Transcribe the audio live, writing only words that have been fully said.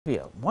Be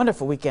a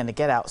wonderful weekend to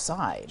get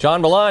outside.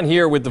 John Malan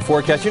here with the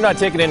forecast. You're not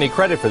taking any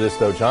credit for this,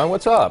 though, John.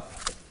 What's up?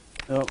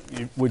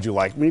 Would you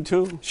like me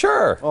to?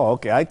 Sure. Oh,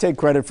 okay. I take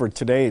credit for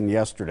today and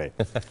yesterday.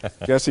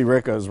 Jesse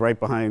Ricca is right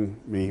behind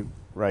me,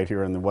 right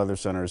here in the Weather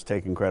Center, is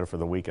taking credit for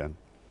the weekend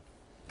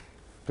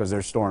because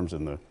there's storms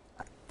in the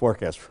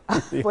forecast.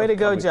 Way to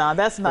go, John.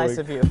 That's nice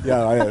of you.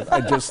 Yeah, I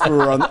just threw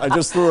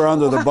her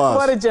under the bus.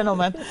 What a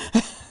gentleman.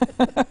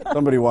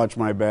 Somebody watch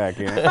my back.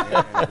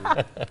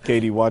 Yeah.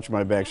 Katie, watch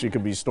my back. She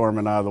could be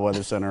storming out of the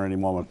Weather Center any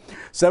moment.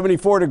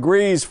 74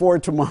 degrees for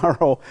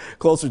tomorrow.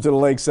 Closer to the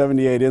lake,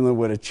 78 inland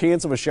with a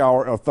chance of a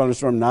shower or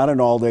thunderstorm. Not an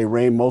all-day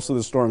rain. Most of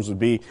the storms would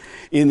be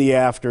in the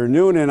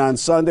afternoon. And on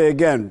Sunday,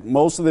 again,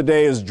 most of the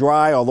day is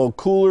dry, although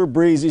cooler,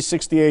 breezy,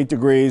 68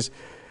 degrees.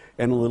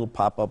 And a little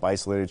pop-up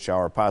isolated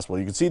shower possible.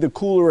 You can see the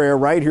cooler air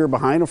right here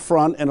behind a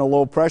front and a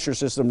low pressure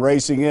system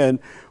racing in.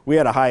 We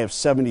had a high of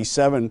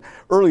 77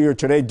 earlier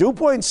today. Dew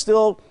point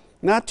still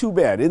not too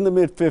bad, in the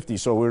mid-50s,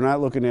 so we're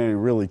not looking at any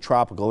really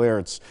tropical air.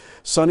 It's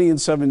sunny and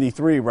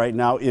 73 right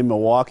now in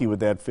Milwaukee with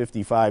that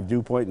 55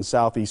 dew point and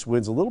southeast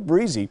winds. A little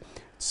breezy,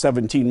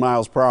 17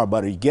 miles per hour.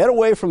 But you get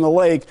away from the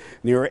lake,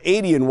 near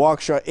 80 in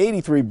Waukesha,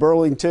 83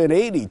 Burlington,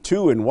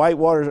 82 in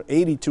Whitewater,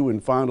 82 in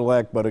Fond du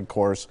Lac, but of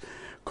course,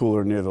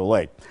 cooler near the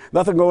lake.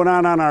 Nothing going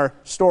on our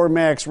Storm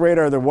Max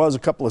radar. There was a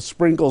couple of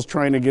sprinkles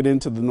trying to get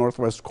into the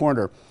northwest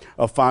corner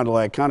of Fond du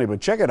Lac County, but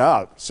check it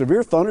out.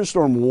 Severe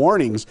thunderstorm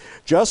warnings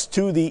just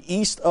to the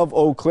east of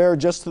Eau Claire,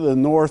 just to the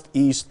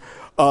northeast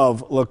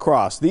of La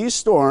Crosse. These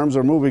storms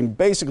are moving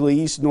basically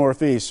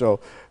east-northeast, so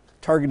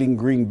targeting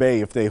Green Bay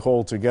if they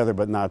hold together,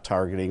 but not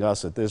targeting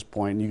us at this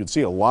point. And you can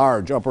see a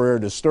large upper air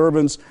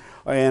disturbance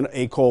and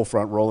a cold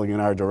front rolling in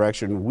our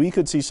direction. We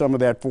could see some of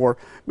that for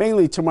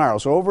mainly tomorrow.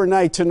 So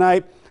overnight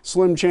tonight,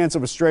 slim chance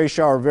of a stray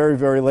shower very,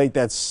 very late.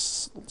 That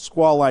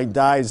squall line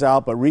dies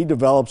out but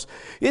redevelops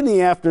in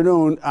the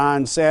afternoon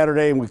on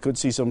Saturday, and we could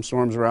see some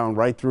storms around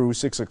right through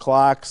 6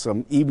 o'clock.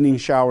 Some evening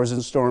showers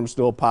and storms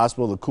still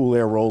possible. The cool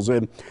air rolls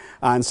in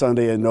on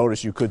Sunday, and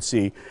notice you could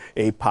see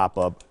a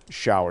pop-up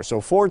shower.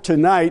 So for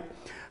tonight,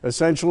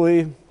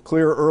 essentially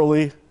clear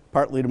early,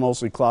 partly to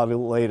mostly cloudy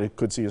late. It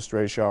could see a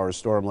stray shower or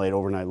storm late.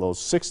 Overnight low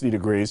 60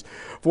 degrees.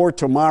 For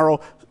tomorrow,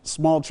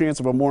 small chance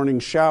of a morning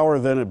shower,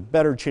 then a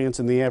better chance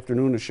in the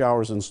afternoon of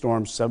showers and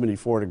storms,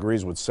 74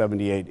 degrees with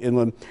 78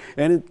 inland.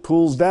 And it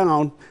cools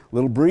down, a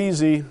little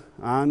breezy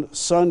on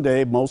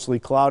Sunday, mostly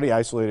cloudy,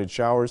 isolated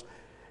showers,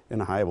 and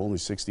a high of only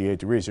 68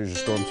 degrees. Here's your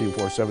Storm Team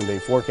 4 7-day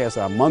forecast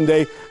on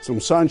Monday. Some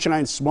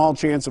sunshine, small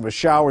chance of a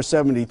shower,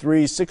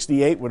 73,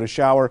 68 with a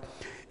shower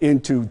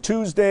into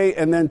Tuesday,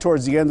 and then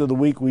towards the end of the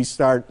week we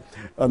start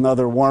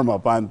another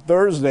warm-up. On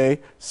Thursday,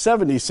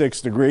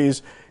 76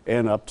 degrees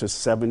and up to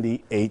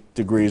 78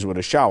 degrees with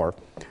a shower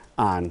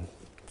on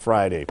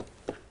Friday.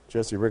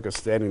 Jesse Ricca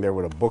standing there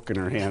with a book in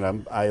her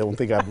hand. I don't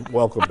think I'm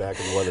welcome back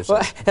in the Weather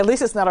Center. Well, at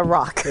least it's not a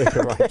rock.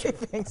 Right. Okay,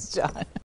 thanks, John.